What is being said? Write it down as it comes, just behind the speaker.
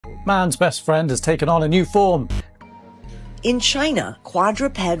Man's best friend has taken on a new form. In China,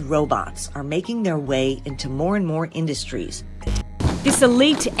 quadruped robots are making their way into more and more industries. This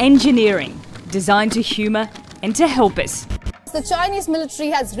elite engineering, designed to humor and to help us. The Chinese military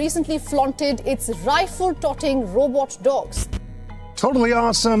has recently flaunted its rifle-toting robot dogs. Totally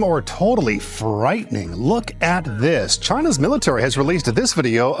awesome or totally frightening? Look at this. China's military has released this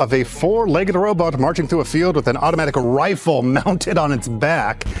video of a four-legged robot marching through a field with an automatic rifle mounted on its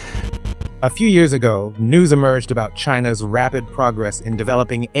back. A few years ago, news emerged about China's rapid progress in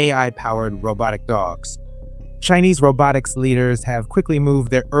developing AI-powered robotic dogs. Chinese robotics leaders have quickly moved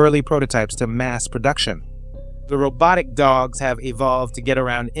their early prototypes to mass production. The robotic dogs have evolved to get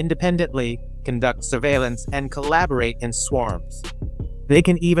around independently, conduct surveillance, and collaborate in swarms. They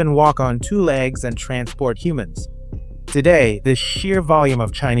can even walk on two legs and transport humans. Today, the sheer volume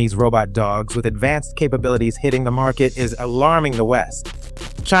of Chinese robot dogs with advanced capabilities hitting the market is alarming the West.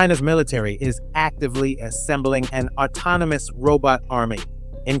 China's military is actively assembling an autonomous robot army,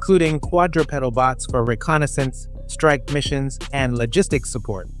 including quadrupedal bots for reconnaissance, strike missions, and logistics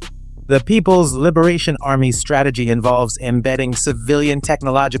support. The People's Liberation Army's strategy involves embedding civilian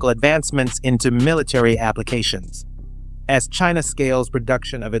technological advancements into military applications. As China scales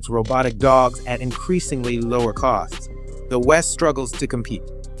production of its robotic dogs at increasingly lower costs, the West struggles to compete.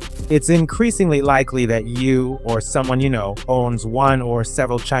 It's increasingly likely that you or someone you know owns one or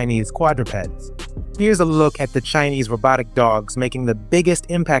several Chinese quadrupeds. Here's a look at the Chinese robotic dogs making the biggest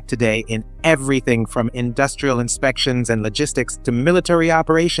impact today in everything from industrial inspections and logistics to military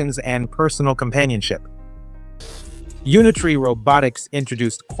operations and personal companionship. Unitree Robotics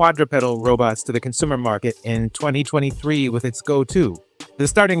introduced quadrupedal robots to the consumer market in 2023 with its Go 2. The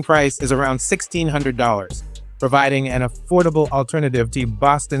starting price is around $1,600. Providing an affordable alternative to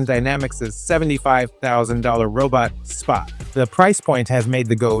Boston Dynamics' $75,000 robot Spot. The price point has made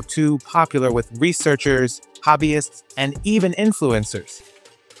the Go 2 popular with researchers, hobbyists, and even influencers.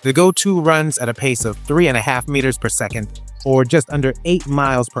 The Go 2 runs at a pace of 3.5 meters per second, or just under 8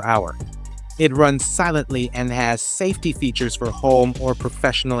 miles per hour. It runs silently and has safety features for home or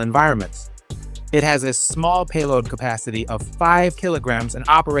professional environments. It has a small payload capacity of 5 kilograms and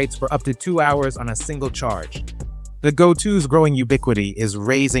operates for up to 2 hours on a single charge. The Go 2's growing ubiquity is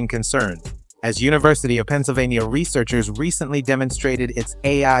raising concern, as University of Pennsylvania researchers recently demonstrated its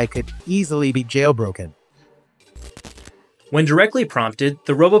AI could easily be jailbroken. When directly prompted,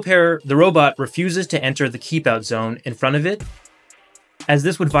 the robot refuses to enter the keep-out zone in front of it, as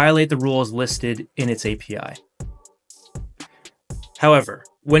this would violate the rules listed in its API. However,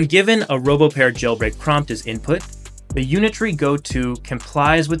 when given a RoboPair jailbreak prompt as input, the Unitree Go 2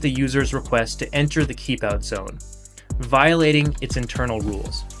 complies with the user's request to enter the keep-out zone, violating its internal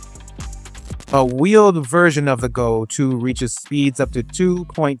rules. A wheeled version of the Go 2 reaches speeds up to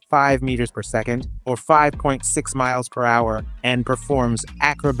 2.5 meters per second, or 5.6 miles per hour, and performs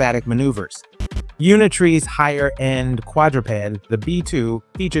acrobatic maneuvers. Unitree's higher-end quadruped, the B2,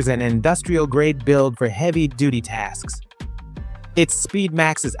 features an industrial-grade build for heavy-duty tasks. Its speed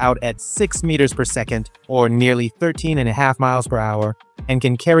maxes out at 6 meters per second, or nearly 13.5 miles per hour, and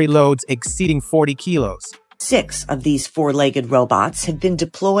can carry loads exceeding 40 kilos. 6 of these four-legged robots have been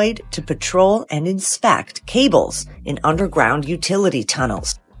deployed to patrol and inspect cables in underground utility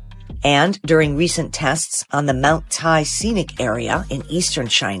tunnels. And during recent tests on the Mount Tai scenic area in eastern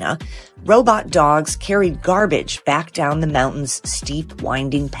China, robot dogs carried garbage back down the mountain's steep,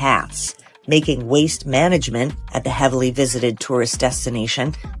 winding paths, making waste management at the heavily visited tourist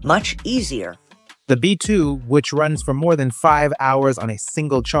destination much easier. The B2, which runs for more than 5 hours on a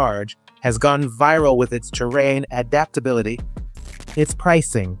single charge, has gone viral with its terrain adaptability. Its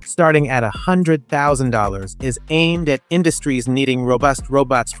pricing, starting at $100,000, is aimed at industries needing robust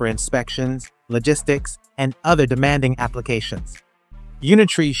robots for inspections, logistics, and other demanding applications.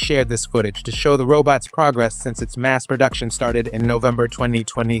 Unitree shared this footage to show the robot's progress since its mass production started in November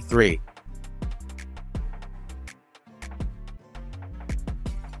 2023.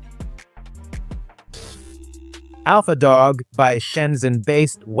 AlphaDog by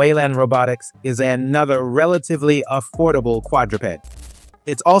Shenzhen-based Weilan Robotics is another relatively affordable quadruped.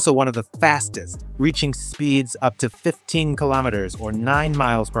 It's also one of the fastest, reaching speeds up to 15 kilometers or 9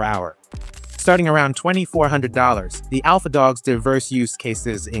 miles per hour. Starting around $2,400, the AlphaDog's diverse use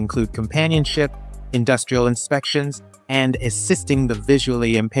cases include companionship, industrial inspections, and assisting the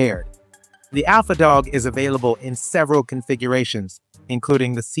visually impaired. The AlphaDog is available in several configurations,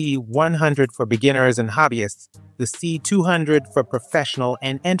 including the C100 for beginners and hobbyists, the C200 for professional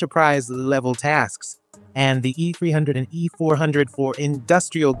and enterprise-level tasks, and the E300 and E400 for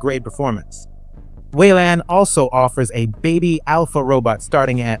industrial-grade performance. Weilan also offers a baby alpha robot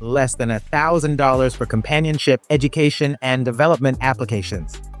starting at less than $1,000 for companionship, education, and development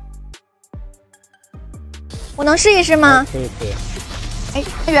applications. 我能试一试吗？可以。哎，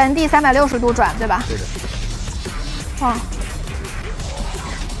原地360度转，对吧？对的。哇！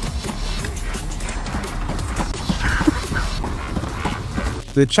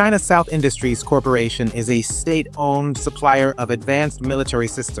 The China South Industries Corporation is a state-owned supplier of advanced military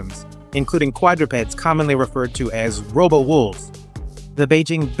systems, including quadrupeds commonly referred to as robo-wolves. The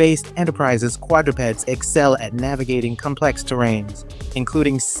Beijing-based enterprise's quadrupeds excel at navigating complex terrains,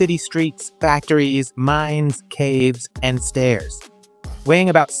 including city streets, factories, mines, caves, and stairs. Weighing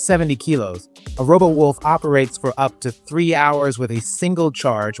about 70 kilos, a robo-wolf operates for up to 3 hours with a single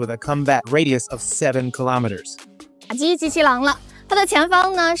charge with a combat radius of 7 kilometers. 打击机器狼了。 它的前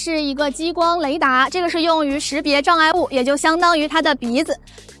方呢是一个激光雷达，这个是用于识别障碍物，也就相当于它的鼻子。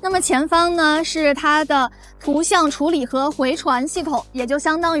那么前方呢是它的图像处理和回传系统，也就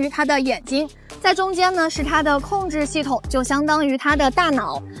相当于它的眼睛。在中间呢是它的控制系统，就相当于它的大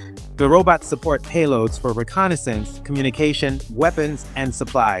脑。 The robots support payloads for reconnaissance, communication, weapons, and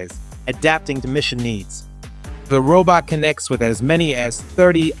supplies, adapting to mission needs. The robot connects with as many as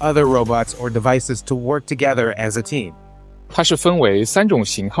 30 other robots or devices to work together as a team. 它是分为3种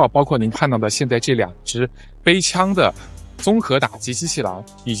型号，包括您看到的现在这2只背枪的综合打击机器狼，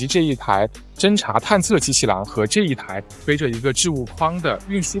以及这一台侦察探测机器狼和这一台背着一个置物筐的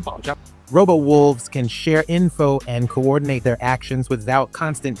运输保障。 Robo-wolves can share info and coordinate their actions without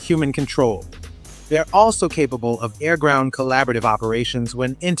constant human control. They're also capable of air-ground collaborative operations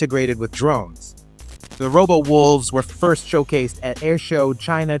when integrated with drones. The Robo-wolves were first showcased at Airshow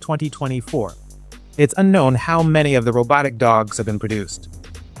China 2024. It's unknown how many of the robotic dogs have been produced.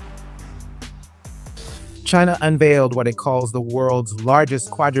 China unveiled what it calls the world's largest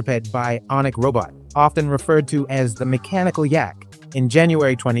quadruped bionic robot, often referred to as the mechanical yak, in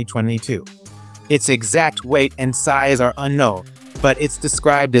January 2022. Its exact weight and size are unknown, but it's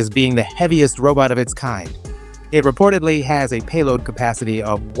described as being the heaviest robot of its kind. It reportedly has a payload capacity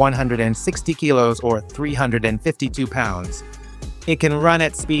of 160 kilos or 352 pounds. It can run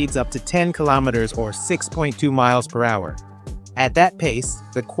at speeds up to 10 kilometers or 6.2 miles per hour. At that pace,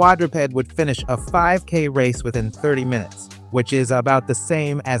 the quadruped would finish a 5K race within 30 minutes, which is about the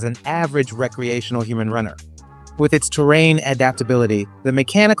same as an average recreational human runner. With its terrain adaptability, the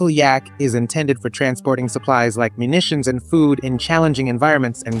mechanical yak is intended for transporting supplies like munitions and food in challenging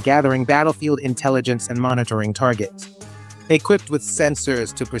environments and gathering battlefield intelligence and monitoring targets. Equipped with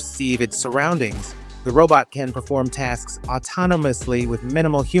sensors to perceive its surroundings, the robot can perform tasks autonomously with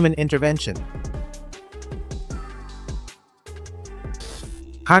minimal human intervention.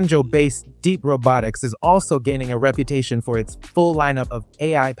 Hangzhou-based Deep Robotics is also gaining a reputation for its full lineup of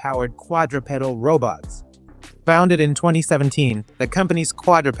AI-powered quadrupedal robots. Founded in 2017, the company's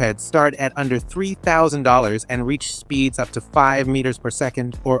quadrupeds start at under $3,000 and reach speeds up to 5 meters per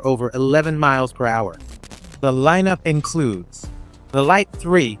second or over 11 miles per hour. The lineup includes the Light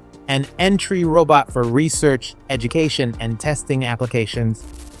 3, an entry robot for research, education, and testing applications,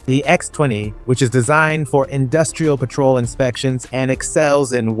 the X20, which is designed for industrial patrol inspections and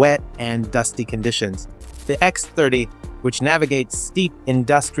excels in wet and dusty conditions, the X30, which navigates steep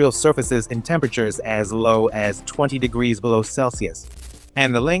industrial surfaces in temperatures as low as 20 degrees below Celsius,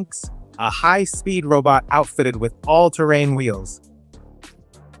 and the LimX, a high-speed robot outfitted with all-terrain wheels.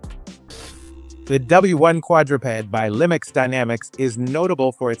 The W1 Quadruped by LimX Dynamics is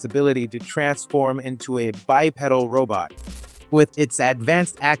notable for its ability to transform into a bipedal robot. With its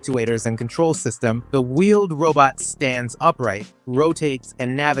advanced actuators and control system, the wheeled robot stands upright, rotates,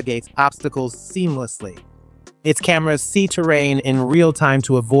 and navigates obstacles seamlessly. Its cameras see terrain in real time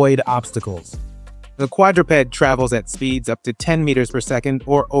to avoid obstacles. The quadruped travels at speeds up to 10 meters per second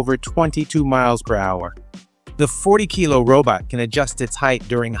or over 22 miles per hour. The 40-kilo robot can adjust its height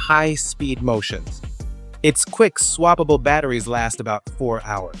during high-speed motions. Its quick swappable batteries last about 4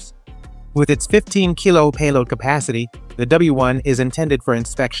 hours. With its 15-kilo payload capacity, the W1 is intended for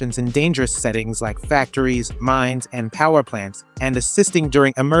inspections in dangerous settings like factories, mines, and power plants, and assisting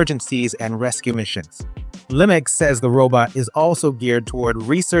during emergencies and rescue missions. LimX says the robot is also geared toward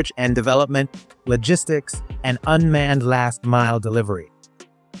research and development, logistics, and unmanned last-mile delivery.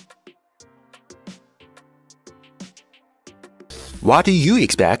 What do you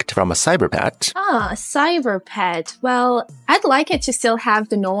expect from a cyberpet? Cyberpet. Well, I'd like it to still have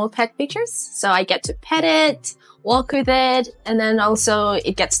the normal pet features. So I get to pet it, walk with it, and then also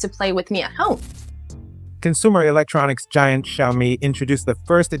it gets to play with me at home. Consumer electronics giant Xiaomi introduced the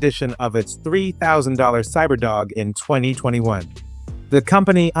first edition of its $3,000 CyberDog in 2021. The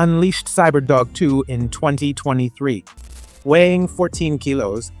company unleashed CyberDog 2 in 2023. Weighing 14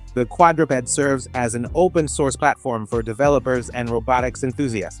 kilos, the Quadruped serves as an open-source platform for developers and robotics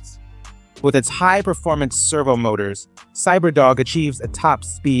enthusiasts. With its high-performance servo motors, CyberDog achieves a top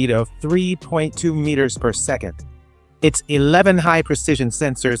speed of 3.2 meters per second. Its 11 high-precision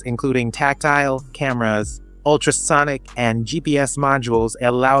sensors, including tactile, cameras, ultrasonic, and GPS modules,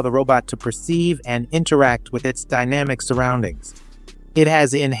 allow the robot to perceive and interact with its dynamic surroundings. It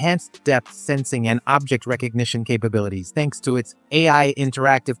has enhanced depth sensing and object recognition capabilities thanks to its AI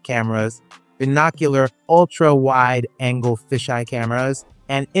interactive cameras, binocular ultra-wide-angle fisheye cameras,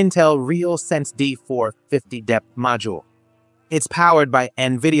 and Intel RealSense D450 depth module. It's powered by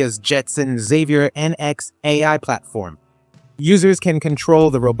NVIDIA's Jetson Xavier NX AI platform. Users can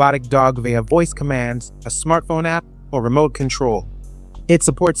control the robotic dog via voice commands, a smartphone app, or remote control. It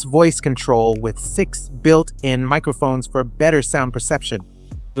supports voice control with 6 built-in microphones for better sound perception.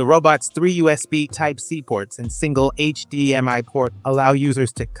 The robot's 3 USB Type-C ports and single HDMI port allow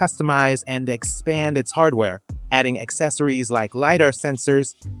users to customize and expand its hardware, adding accessories like LiDAR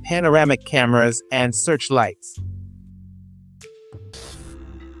sensors, panoramic cameras, and searchlights.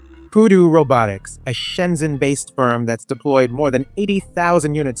 Pudu Robotics, a Shenzhen-based firm that's deployed more than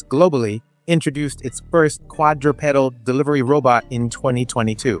 80,000 units globally, introduced its first quadrupedal delivery robot in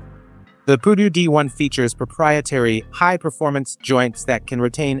 2022. The Pudu D1 features proprietary, high-performance joints that can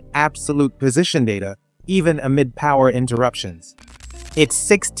retain absolute position data, even amid power interruptions. Its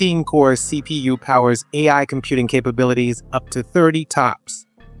 16-core CPU powers AI computing capabilities up to 30 TOPS.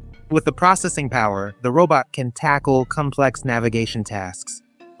 With the processing power, the robot can tackle complex navigation tasks,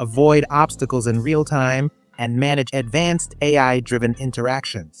 avoid obstacles in real time, and manage advanced AI-driven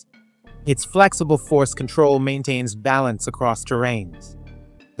interactions. Its flexible force control maintains balance across terrains.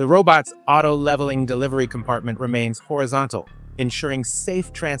 The robot's auto-leveling delivery compartment remains horizontal, ensuring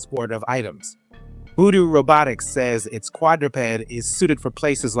safe transport of items. Pudu Robotics says its quadruped is suited for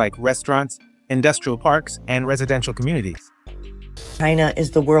places like restaurants, industrial parks, and residential communities. China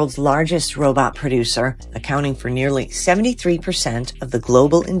is the world's largest robot producer, accounting for nearly 73% of the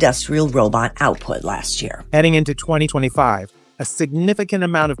global industrial robot output last year. Heading into 2025, a significant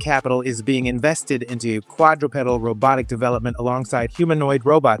amount of capital is being invested into quadrupedal robotic development alongside humanoid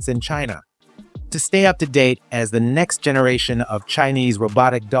robots in China. To stay up to date as the next generation of Chinese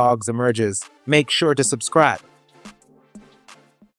robotic dogs emerges, make sure to subscribe.